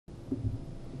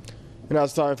And now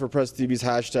it's time for Press TV's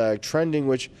hashtag trending,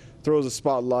 which throws a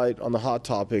spotlight on the hot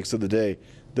topics of the day.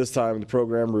 This time, the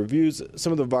program reviews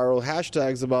some of the viral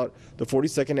hashtags about the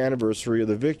 42nd anniversary of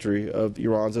the victory of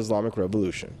Iran's Islamic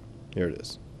Revolution. Here it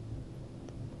is.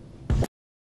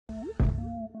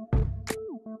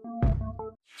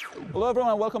 Hello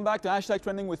everyone, welcome back to Hashtag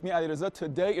Trending with me, Ali Reza.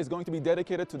 Today is going to be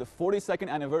dedicated to the 42nd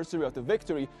anniversary of the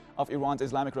victory of Iran's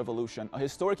Islamic Revolution, a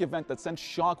historic event that sent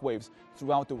shockwaves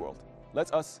throughout the world.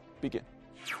 Let us begin.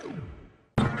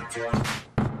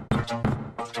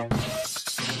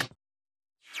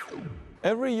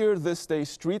 Every year this day,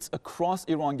 streets across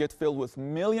Iran get filled with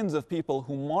millions of people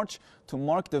who march to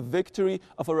mark the victory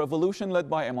of a revolution led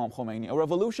by Imam Khomeini, a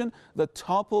revolution that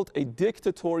toppled a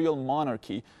dictatorial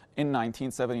monarchy in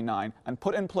 1979 and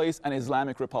put in place an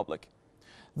Islamic Republic.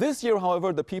 This year,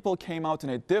 however, the people came out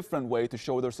in a different way to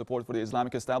show their support for the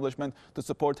Islamic establishment, to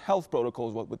support health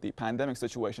protocols with the pandemic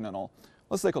situation and all.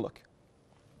 Let's take a look.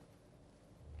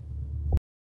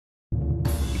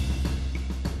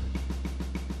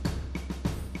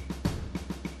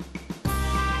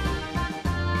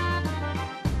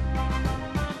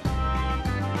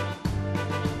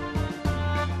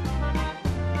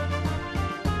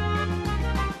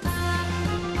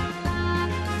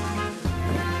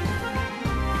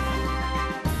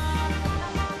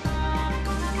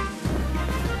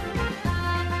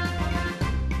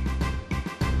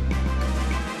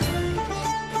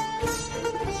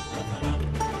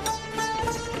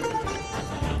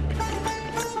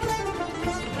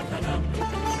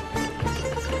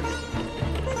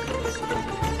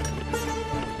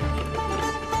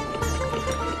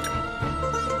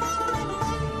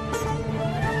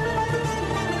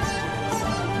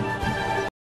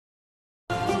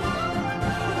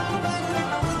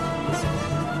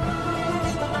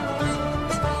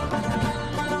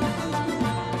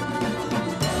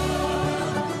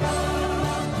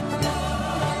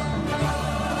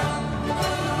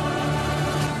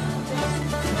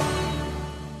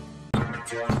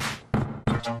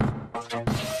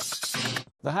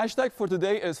 The hashtag for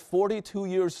today is 42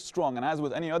 years strong, and as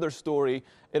with any other story,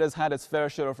 it has had its fair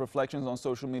share of reflections on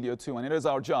social media too, and it is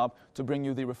our job to bring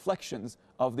you the reflections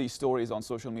of these stories on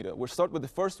social media. We'll start with the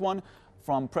first one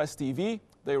from Press TV.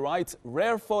 They write,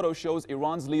 rare photo shows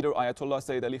Iran's leader Ayatollah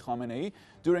Sayyid Ali Khamenei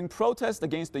during protests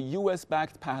against the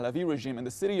US-backed Pahlavi regime in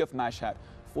the city of Mashhad,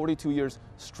 42 years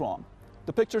strong.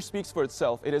 The picture speaks for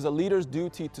itself. It is a leader's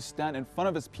duty to stand in front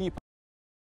of his people,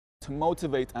 to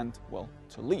motivate and, well,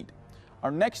 to lead. Our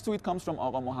next tweet comes from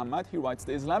Agha Muhammad. He writes,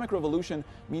 the Islamic Revolution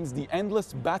means the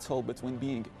endless battle between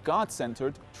being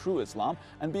God-centered, true Islam,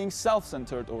 and being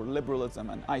self-centered, or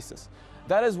liberalism and ISIS.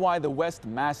 That is why the West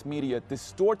mass media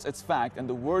distorts its fact and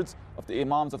the words of the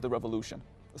imams of the revolution.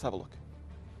 Let's have a look.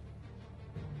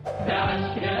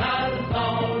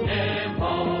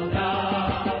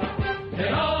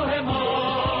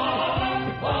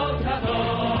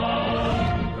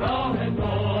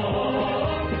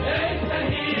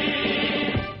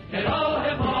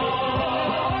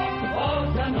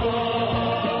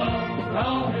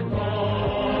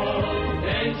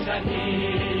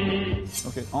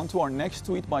 Okay, on to our next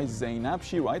tweet by Zainab.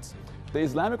 She writes, the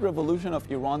Islamic Revolution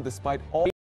of Iran, despite all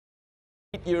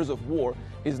 8 years of war,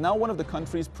 is now one of the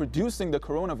countries producing the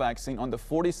corona vaccine on the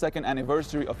 42nd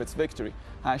anniversary of its victory.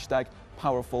 Hashtag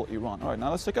powerful Iran. All right, now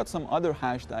let's check out some other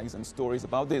hashtags and stories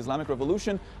about the Islamic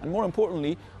Revolution, and more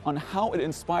importantly, on how it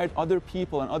inspired other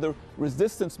people and other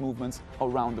resistance movements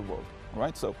around the world. All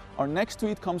right, so our next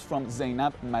tweet comes from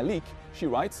Zainab Malik. She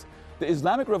writes, the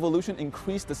Islamic Revolution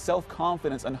increased the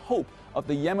self-confidence and hope of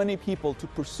the Yemeni people to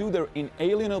pursue their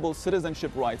inalienable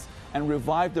citizenship rights and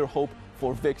revive their hope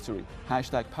for victory.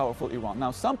 Hashtag powerful Iran.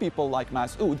 Now, some people like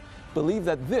Masoud believe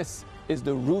that this is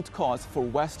the root cause for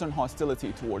Western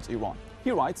hostility towards Iran.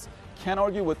 He writes, can't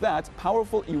argue with that.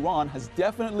 Powerful Iran has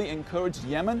definitely encouraged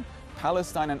Yemen,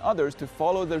 Palestine, and others to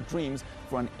follow their dreams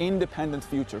for an independent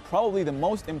future. Probably the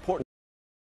most important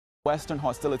Western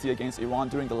hostility against Iran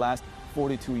during the last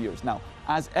 42 years. Now,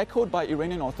 as echoed by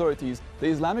Iranian authorities, the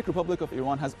Islamic Republic of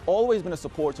Iran has always been a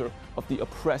supporter of the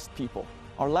oppressed people.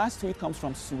 Our last tweet comes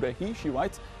from Surehi. She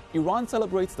writes, Iran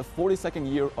celebrates the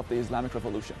 42nd year of the Islamic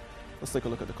Revolution. Let's take a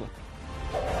look at the clip.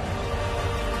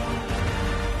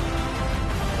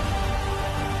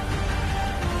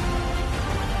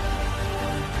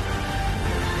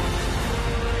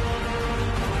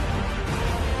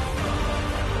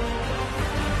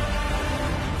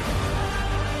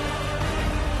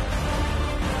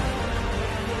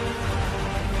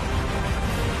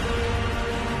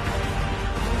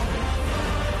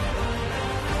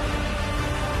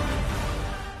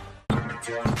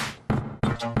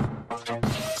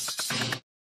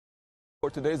 for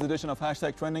today's edition of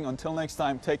Hashtag Trending. Until next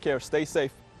time, take care, stay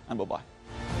safe, and bye-bye.